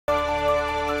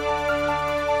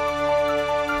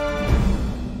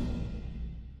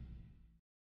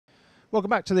Welcome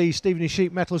back to the Stevenage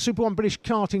Sheet Metal Super 1 British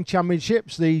Karting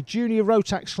Championships. The Junior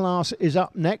Rowrah class is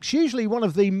up next, usually one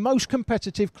of the most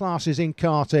competitive classes in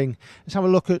karting. Let's have a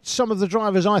look at some of the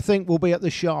drivers I think will be at the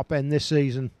sharp end this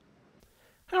season.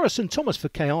 Harrison Thomas for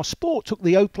KR Sport took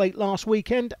the O plate last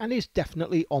weekend and is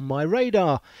definitely on my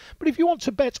radar. But if you want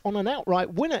to bet on an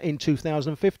outright winner in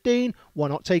 2015, why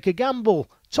not take a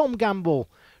gamble? Tom Gamble.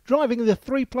 Driving the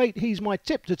 3 plate, he's my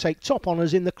tip to take top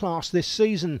honours in the class this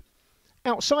season.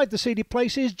 Outside the seeded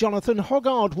places, Jonathan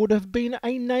Hoggard would have been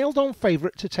a nailed-on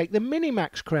favourite to take the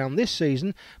Mini-Max crown this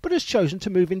season, but has chosen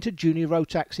to move into Junior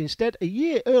Rowrah instead a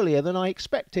year earlier than I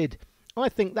expected. I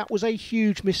think that was a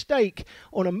huge mistake.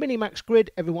 On a Mini-Max grid,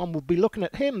 everyone would be looking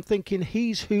at him thinking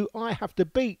he's who I have to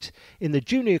beat. In the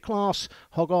junior class,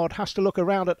 Hoggard has to look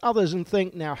around at others and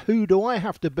think, now who do I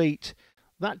have to beat?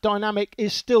 That dynamic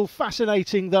is still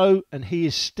fascinating though, and he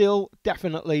is still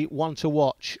definitely one to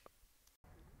watch.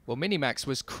 Well, Mini-Max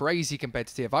was crazy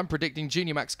competitive. I'm predicting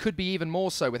Jnr Max could be even more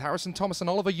so, with Harrison Thomas and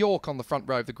Oliver York on the front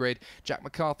row of the grid, Jack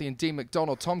McCarthy and Dean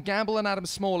McDonald, Tom Gamble and Adam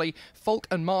Smalley, Falk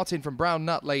and Martin from Brown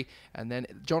Nutley, and then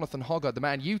Jonathan Hoggard, the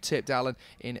man you tipped, Alan,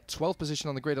 in 12th position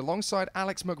on the grid, alongside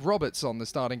Alex McRoberts on the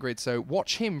starting grid. So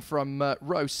watch him from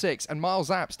row 6, and Miles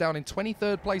Apps down in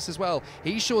 23rd place as well.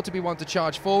 He's sure to be one to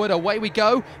charge forward. Away we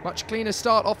go. Much cleaner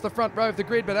start off the front row of the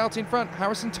grid, but out in front,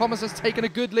 Harrison Thomas has taken a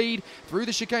good lead through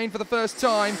the chicane for the first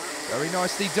time. Very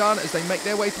nicely done as they make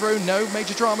their way through. No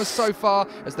major dramas so far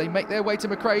as they make their way to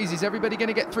McCrae's. Is everybody going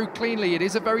to get through cleanly? It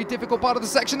is a very difficult part of the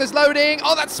section. There's loading.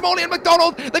 Oh, that's Smalley and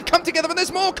McDonald. They've come together and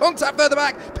there's more contact further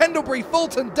back. Pendlebury,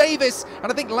 Fulton, Davis,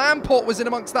 and I think Lamport was in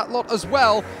amongst that lot as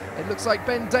well. It looks like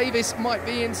Ben Davis might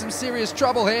be in some serious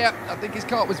trouble here. I think his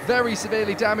kart was very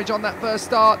severely damaged on that first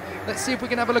start. Let's see if we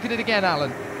can have a look at it again,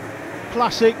 Alan.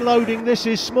 Classic loading. This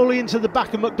is Smalley into the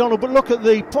back of McDonald, but look at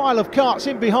the pile of carts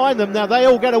in behind them. Now they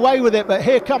all get away with it, but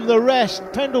here come the rest.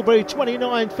 Pendlebury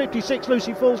 29, 56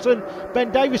 Lucy Fulton, Ben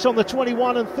Davis on the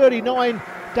 21 and 39.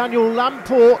 Daniel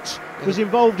Lamport was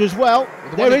involved as well.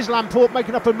 There is Lamport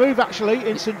making up a move actually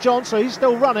in St John, so he's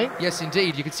still running. Yes,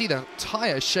 indeed. You can see the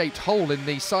tyre-shaped hole in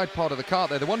the side part of the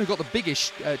cart there. The one who got the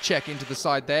biggest check into the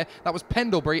side there, that was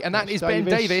Pendlebury, and that is Ben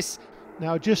Davis.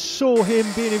 Now, just saw him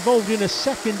being involved in a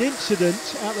second incident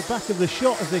out the back of the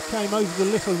shot as they came over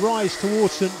the little rise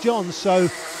towards St John's. So,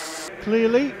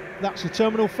 clearly, that's a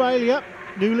terminal failure.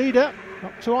 New leader,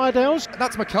 up to Iredale's.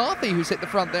 That's McCarthy who's hit the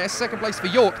front there. Second place for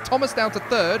York. Thomas down to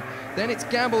third. Then it's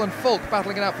Gamble and Falk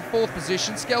battling it out for fourth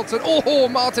position. Skelton,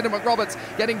 Martin and McRoberts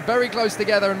getting very close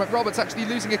together. And McRoberts actually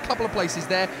losing a couple of places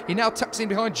there. He now tucks in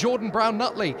behind Jordan Brown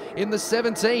Nutley in the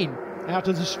 17. Out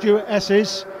of the Stuart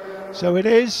S's. So it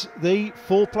is the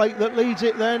 4 plate that leads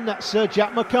it then. That's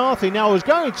Jack McCarthy. Now I was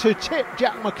going to tip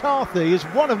Jack McCarthy as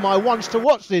one of my ones to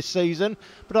watch this season,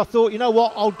 but I thought, you know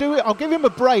what, I'll do it. I'll give him a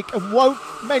break and won't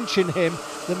mention him,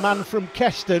 the man from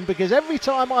Keston, because every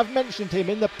time I've mentioned him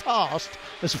in the past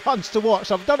as ones to watch,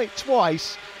 I've done it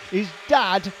twice. His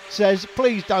dad says,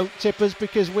 please don't tip us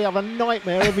because we have a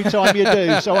nightmare every time you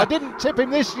do. So I didn't tip him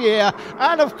this year.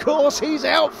 And of course, he's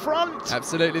out front.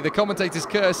 Absolutely. The commentator's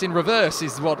curse in reverse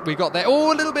is what we got there.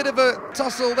 Oh, a little bit of a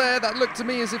tussle there. That looked to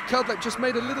me as if Cudlip just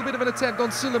made a little bit of an attempt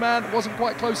on Suleiman. Wasn't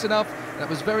quite close enough. That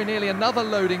was very nearly another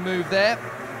loading move there.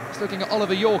 Just looking at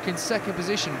Oliver York in second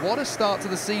position. What a start to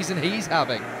the season he's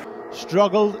having.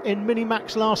 Struggled in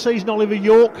Mini-Max last season. Oliver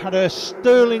York had a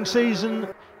sterling season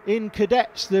in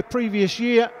cadets the previous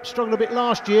year, struggled a bit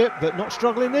last year, but not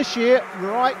struggling this year,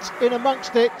 right in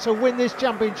amongst it to win this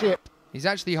championship. He's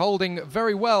actually holding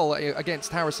very well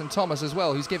against Harrison Thomas as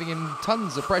well, who's giving him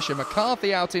tons of pressure.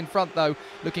 McCarthy out in front though,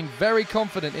 looking very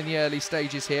confident in the early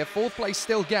stages here. 4th place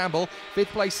still Gamble, 5th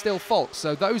place still Falk.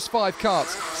 So those 5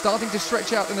 carts starting to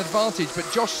stretch out an advantage, but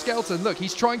Josh Skelton, look,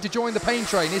 he's trying to join the pain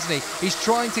train, isn't he? He's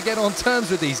trying to get on terms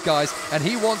with these guys, and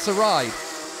he wants a ride.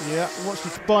 Yeah, wants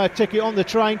to buy a ticket on the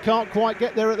train, can't quite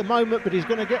get there at the moment, but he's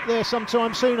going to get there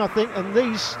sometime soon, I think. And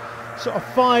these sort of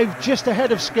 5 just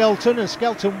ahead of Skelton, and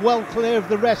Skelton well clear of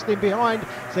the rest in behind.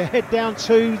 So head down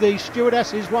to the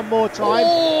stewardesses one more time.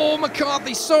 Oh,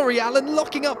 McCarthy, sorry, Alan,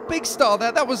 locking up Big Star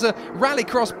there. That was a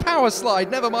rallycross power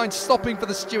slide, never mind stopping for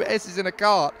the stewardesses in a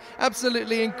cart.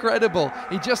 Absolutely incredible.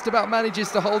 He just about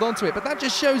manages to hold on to it, but that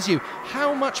just shows you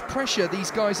how much pressure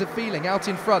these guys are feeling out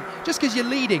in front. Just because you're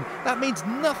leading, that means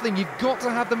nothing. You've got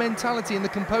to have the mentality and the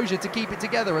composure to keep it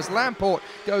together as Lamport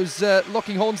goes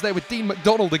locking horns there with Dean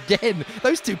McDonald again. again.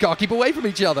 Those two can't keep away from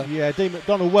each other. Yeah, Dean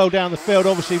McDonald well down the field.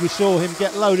 Obviously, we saw him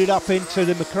get loaded up into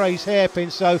the McRae's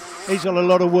hairpin, so he's got a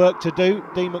lot of work to do.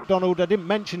 Dean McDonald, I didn't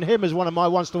mention him as one of my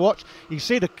ones to watch. You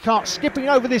see the kart skipping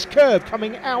over this curb,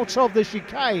 coming out of the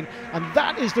chicane, and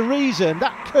that is the reason.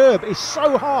 That curb is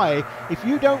so high. If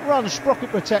you don't run sprocket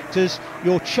protectors,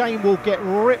 your chain will get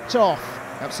ripped off.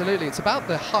 Absolutely, it's about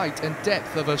the height and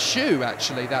depth of a shoe,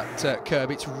 actually, that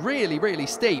curb. It's really, really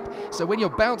steep, so when you're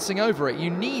bouncing over it, you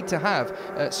need to have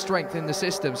strength in the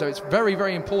system, so it's very,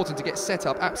 very important to get set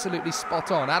up absolutely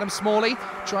spot on. Adam Smalley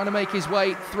trying to make his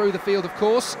way through the field, of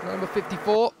course, number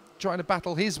 54, trying to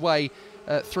battle his way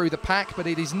through the pack, but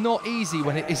it is not easy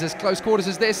when it is as close quarters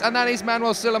as this, and that is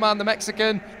Manuel Suleiman, the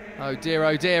Mexican. Oh dear,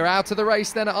 out of the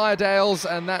race then at Iredale's,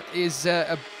 and that is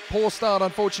a poor start,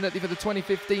 unfortunately, for the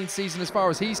 2015 season as far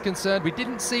as he's concerned. We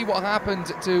didn't see what happened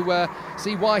to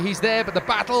see why he's there, but the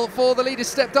battle for the lead has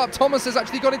stepped up. Thomas has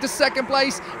actually got into second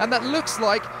place, and that looks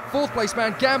like fourth place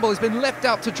man Gamble has been left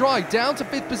out to dry. Down to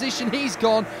fifth position he's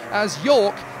gone, as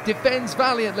York defends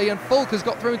valiantly, and Fulk has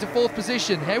got through into fourth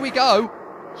position. Here we go.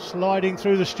 Sliding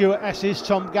through the Stuart S's,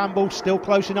 Tom Gamble still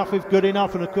close enough if good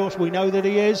enough, and of course we know that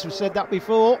he is, we've said that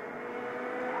before.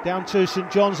 Down to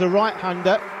St John's, a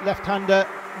right-hander, left-hander,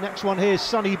 next one here is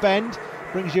Sunny Bend,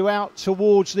 brings you out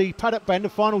towards the paddock bend, the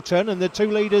final turn, and the two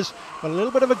leaders got a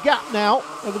little bit of a gap now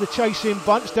over the chasing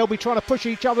bunch. They'll be trying to push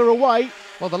each other away.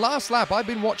 Well, the last lap, I've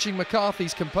been watching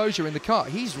McCarthy's composure in the kart.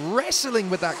 He's wrestling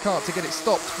with that kart to get it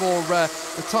stopped for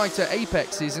the tighter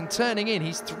apexes and turning in.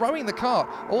 He's throwing the kart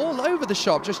all over the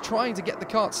shop, just trying to get the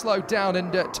kart slowed down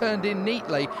and turned in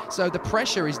neatly. So the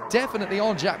pressure is definitely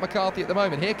on Jack McCarthy at the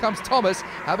moment. Here comes Thomas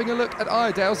having a look at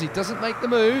Iredale's. He doesn't make the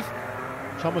move.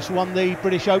 Thomas won the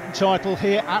British Open title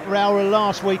here at Rowrah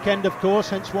last weekend, of course,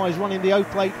 hence why he's running the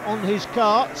O-plate on his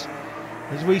kart.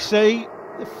 As we see,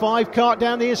 the 5 kart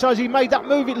down the inside. Has he made that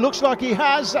move? It looks like he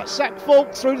has. That's Zach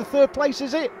Fulk through the third place,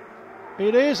 is it?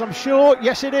 It is, I'm sure.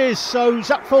 Yes, it is. So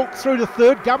Zach Fulk through the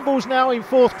third. Gamble's now in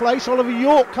fourth place. Oliver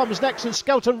York comes next, and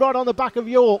Skelton right on the back of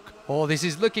York. Oh, this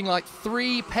is looking like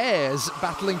 3 pairs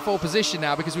battling for position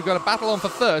now, because we've got a battle on for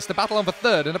first, a battle on for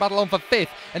third, and a battle on for fifth.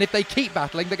 And if they keep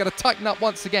battling, they're going to tighten up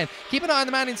once again. Keep an eye on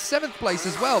the man in 7th place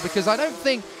as well, because I don't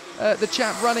think the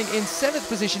chap running in 7th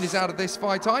position is out of this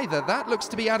fight either. That looks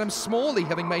to be Adam Smalley,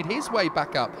 having made his way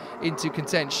back up into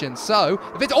contention. So,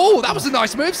 oh, that was a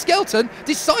nice move. Skelton,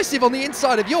 decisive on the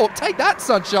inside of York. Take that,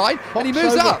 sunshine. And he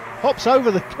moves up. Hops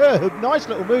over the curb. Nice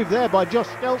little move there by Josh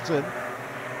Skelton.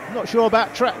 I'm not sure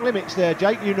about track limits there,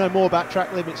 Jake. You know more about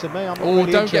track limits than me. I'm not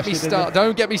really don't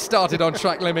get me started on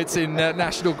track limits in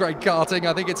national grade karting.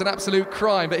 I think it's an absolute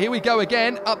crime. But here we go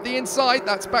again, up the inside.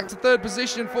 That's back to third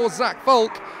position for Zach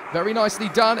Fulk. Very nicely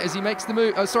done as he makes the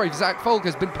move. Oh, sorry, Zach Fulk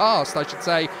has been passed, I should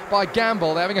say, by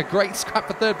Gamble. They're having a great scrap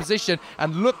for third position.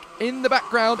 And look in the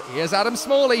background, here's Adam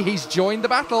Smalley. He's joined the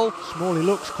battle. Smalley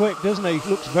looks quick, doesn't he?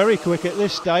 Looks very quick at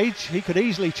this stage. He could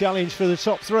easily challenge for the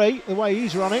top 3, the way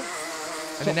he's running.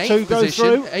 And in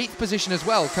 8th position as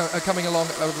well, coming along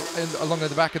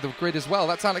the back of the grid as well.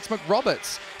 That's Alex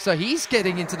McRoberts. So he's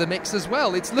getting into the mix as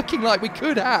well. It's looking like we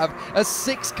could have a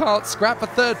 6-kart scrap for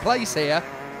third place here.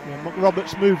 Yeah,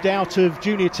 McRoberts moved out of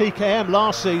Junior TKM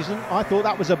last season. I thought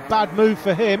that was a bad move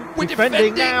for him. We're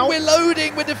defending now. We're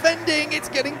loading. We're defending. It's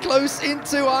getting close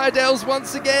into Iredale's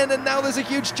once again. And now there's a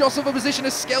huge jostle for position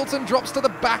as Skelton drops to the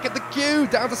back of the queue,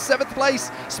 down to 7th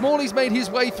place. Smalley's made his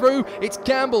way through. It's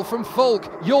Gamble from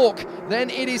Fulk, York.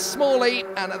 Then it is Smalley.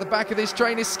 And at the back of this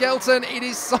train is Skelton. It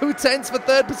is so tense for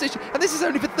third position. And this is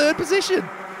only for third position.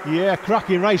 Yeah,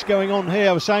 cracking race going on here.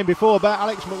 I was saying before about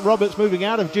Alex McRoberts moving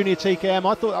out of Junior TKM.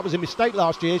 I thought that was a mistake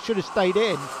last year. He should have stayed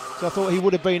in. So I thought he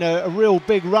would have been a real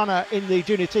big runner in the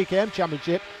Junior TKM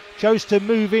Championship. Chose to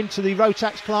move into the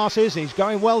Rotax classes. He's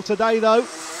going well today, though.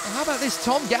 How about this?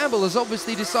 Tom Gamble has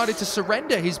obviously decided to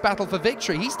surrender his battle for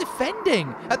victory. He's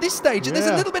defending at this stage, and there's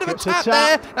a little bit of a tap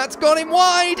there. That's gone him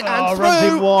wide and through.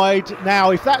 Runs him wide.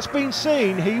 Now, if that's been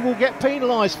seen, he will get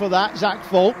penalised for that, Zach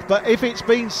Fulk. But if it's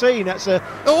been seen, that's a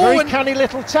very canny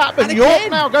little tap. And York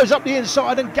now goes up the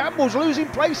inside, and Gamble's losing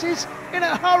places in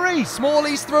a hurry.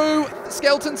 Smalley's through,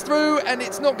 Skelton's through, and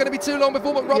it's not going to be too long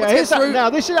before McRoberts gets through. Now,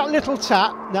 this is that little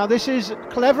tap. Now, this is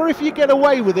clever if you get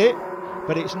away with it,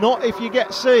 but it's not if you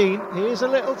get seen. Here's a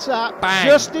little tap, bang,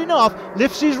 just enough,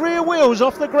 lifts his rear wheels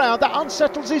off the ground. That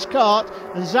unsettles his kart,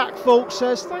 and Zach Fulk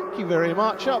says, thank you very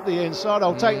much, up the inside,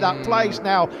 I'll take that place.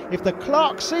 Now, if the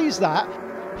clerk sees that,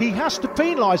 he has to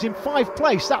penalise in 5th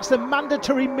place. That's the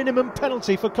mandatory minimum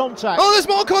penalty for contact. Oh, there's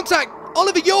more contact.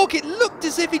 Oliver York, it looked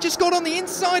as if he just got on the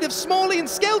inside of Smalley and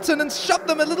Skelton and shoved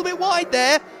them a little bit wide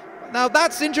there. Now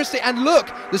that's interesting, and look,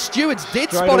 the stewards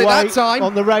did spot it that time.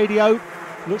 On the radio,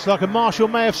 Looks like a marshal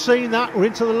may have seen that. We're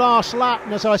into the last lap,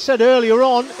 and as I said earlier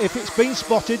on, if it's been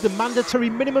spotted, the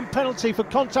mandatory minimum penalty for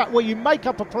contact where you make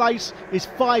up a place is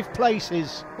 5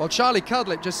 places. Well, Charlie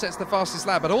Cudlip just sets the fastest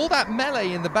lap, but all that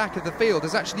melee in the back of the field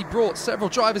has actually brought several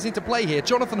drivers into play here.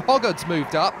 Jonathan Hoggard's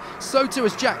moved up, so too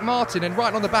has Jack Martin, and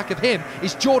right on the back of him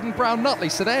is Jordan Brown-Nutley,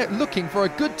 so they're looking for a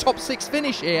good top 6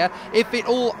 finish here. If it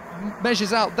all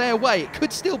measures out their way, it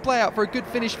could still play out for a good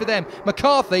finish for them.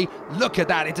 McCarthy, look at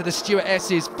that into the Stewart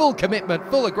S's, full commitment,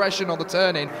 full aggression on the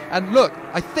turn-in, and look,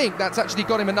 I think that's actually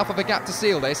got him enough of a gap to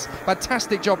seal this.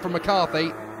 Fantastic job from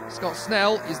McCarthy. Scott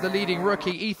Snell is the leading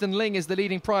rookie. Ethan Ling is the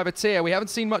leading privateer. We haven't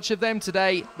seen much of them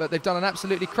today, but they've done an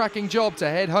absolutely cracking job to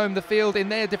head home the field in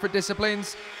their different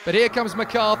disciplines. But here comes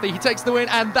McCarthy. He takes the win,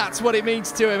 and that's what it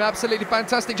means to him. Absolutely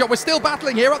fantastic job. We're still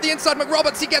battling here. Up the inside,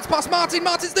 McRoberts. He gets past Martin.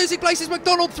 Martin's losing places.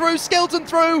 McDonald through. Skelton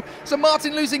through. So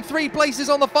Martin losing 3 places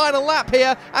on the final lap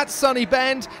here at Sunny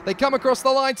Bend. They come across the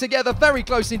line together. Very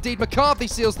close indeed. McCarthy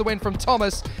seals the win from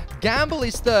Thomas. Gamble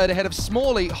is third ahead of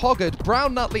Smalley, Hoggard,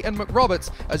 Brown-Nutley and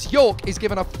McRoberts, as York is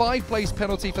given a 5-place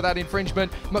penalty for that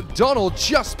infringement. McDonald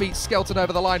just beats Skelton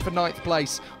over the line for 9th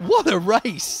place. What a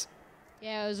race!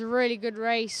 Yeah, it was a really good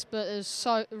race, but it was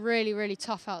so really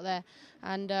tough out there.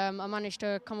 And I managed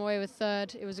to come away with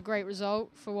 3rd. It was a great result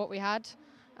for what we had.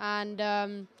 And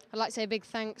I'd like to say a big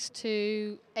thanks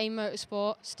to AIM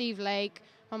Motorsport, Steve Lake,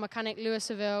 my mechanic Lewis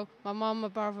Seville, my mum, my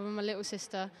brother and my little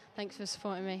sister. Thanks for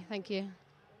supporting me. Thank you.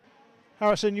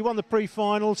 Harrison, you won the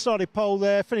pre-final, started pole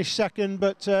there, finished 2nd,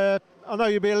 but I know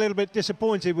you'll be a little bit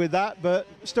disappointed with that, but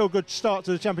still a good start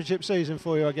to the championship season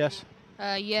for you, I guess.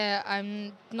 Yeah,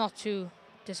 I'm not too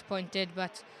disappointed,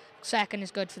 but 2nd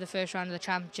is good for the first round of the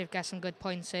championship, get some good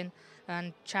points in,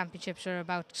 and championships are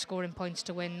about scoring points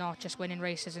to win, not just winning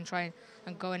races and trying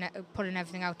and putting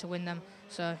everything out to win them.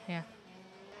 So, yeah.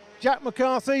 Jack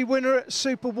McCarthy, winner at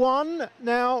Super 1.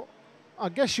 Now, I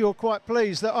guess you're quite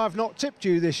pleased that I've not tipped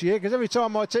you this year, because every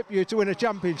time I tip you to win a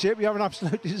championship, you have an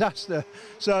absolute disaster.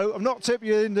 So I've not tipped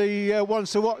you in the ones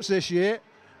to watch this year,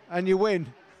 and you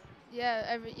win.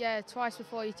 Yeah, twice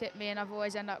before you tipped me, and I've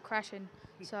always ended up crashing.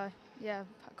 So yeah,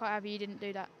 quite happy you didn't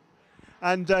do that.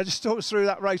 And just talk us through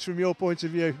that race from your point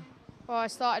of view. Well, I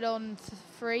started on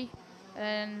 3,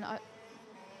 and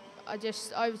I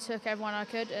just overtook everyone I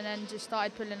could, and then just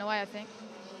started pulling away, I think.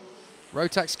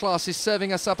 Rotax class is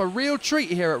serving us up a real treat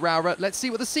here at Rowrah. Let's see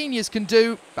what the seniors can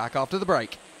do back after the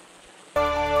break.